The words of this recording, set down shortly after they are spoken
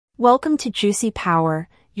Welcome to Juicy Power,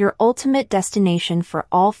 your ultimate destination for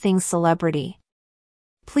all things celebrity.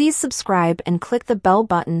 Please subscribe and click the bell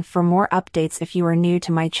button for more updates if you are new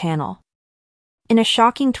to my channel. In a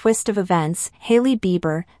shocking twist of events, Hailey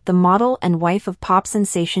Bieber, the model and wife of pop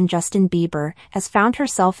sensation Justin Bieber, has found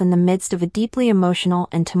herself in the midst of a deeply emotional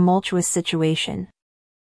and tumultuous situation.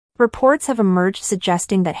 Reports have emerged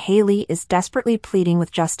suggesting that Hailey is desperately pleading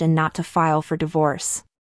with Justin not to file for divorce.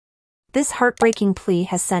 This heartbreaking plea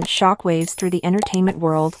has sent shockwaves through the entertainment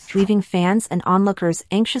world, leaving fans and onlookers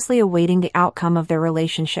anxiously awaiting the outcome of their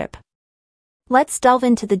relationship. Let's delve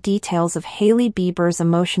into the details of Hailey Bieber's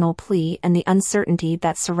emotional plea and the uncertainty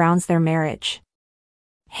that surrounds their marriage.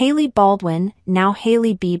 Hailey Baldwin, now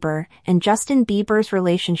Hailey Bieber, and Justin Bieber's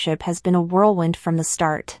relationship has been a whirlwind from the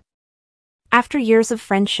start. After years of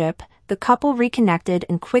friendship, the couple reconnected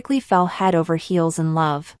and quickly fell head over heels in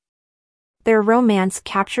love. Their romance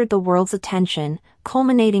captured the world's attention,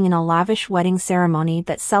 culminating in a lavish wedding ceremony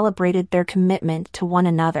that celebrated their commitment to one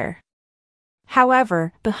another.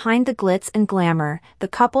 However, behind the glitz and glamour, the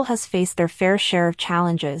couple has faced their fair share of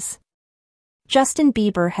challenges. Justin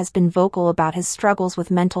Bieber has been vocal about his struggles with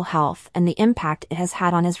mental health and the impact it has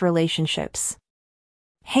had on his relationships.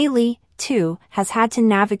 Hailey, too, has had to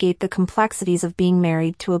navigate the complexities of being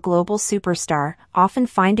married to a global superstar, often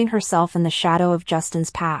finding herself in the shadow of Justin's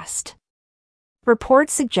past.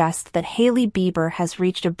 Reports suggest that Hailey Bieber has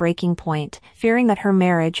reached a breaking point, fearing that her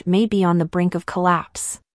marriage may be on the brink of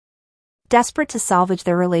collapse. Desperate to salvage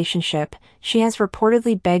their relationship, she has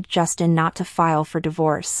reportedly begged Justin not to file for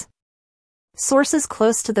divorce. Sources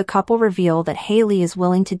close to the couple reveal that Hailey is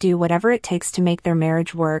willing to do whatever it takes to make their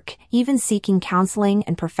marriage work, even seeking counseling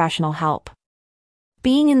and professional help.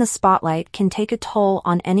 Being in the spotlight can take a toll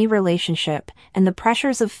on any relationship, and the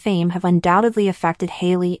pressures of fame have undoubtedly affected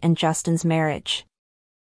Hailey and Justin's marriage.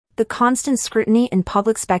 The constant scrutiny and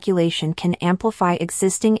public speculation can amplify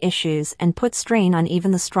existing issues and put strain on even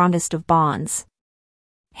the strongest of bonds.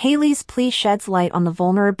 Hailey's plea sheds light on the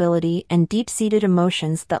vulnerability and deep-seated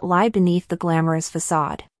emotions that lie beneath the glamorous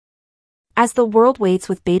facade. As the world waits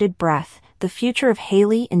with bated breath, the future of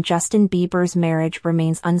Hailey and Justin Bieber's marriage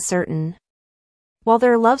remains uncertain. While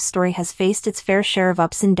their love story has faced its fair share of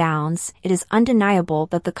ups and downs, it is undeniable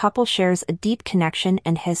that the couple shares a deep connection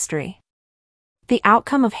and history. The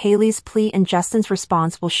outcome of Hailey's plea and Justin's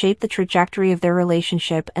response will shape the trajectory of their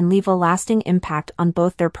relationship and leave a lasting impact on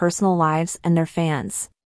both their personal lives and their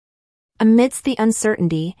fans. Amidst the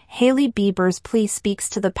uncertainty, Hailey Bieber's plea speaks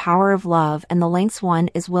to the power of love and the lengths one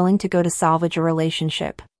is willing to go to salvage a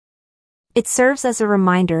relationship. It serves as a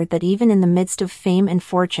reminder that even in the midst of fame and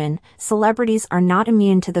fortune, celebrities are not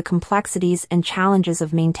immune to the complexities and challenges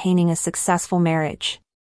of maintaining a successful marriage.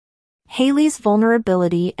 Hailey's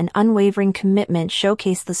vulnerability and unwavering commitment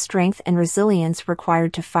showcase the strength and resilience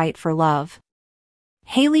required to fight for love.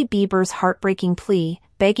 Hailey Bieber's heartbreaking plea,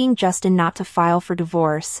 begging Justin not to file for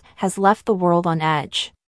divorce, has left the world on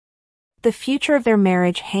edge. The future of their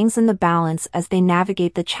marriage hangs in the balance as they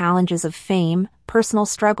navigate the challenges of fame, personal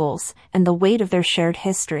struggles, and the weight of their shared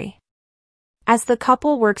history. As the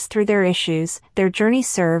couple works through their issues, their journey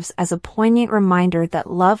serves as a poignant reminder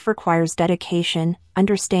that love requires dedication,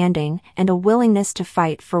 understanding, and a willingness to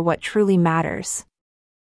fight for what truly matters.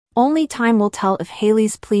 Only time will tell if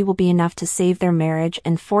Hailey's plea will be enough to save their marriage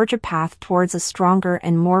and forge a path towards a stronger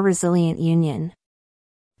and more resilient union.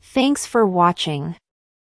 Thanks for watching.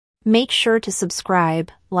 Make sure to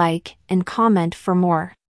subscribe, like, and comment for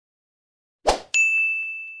more.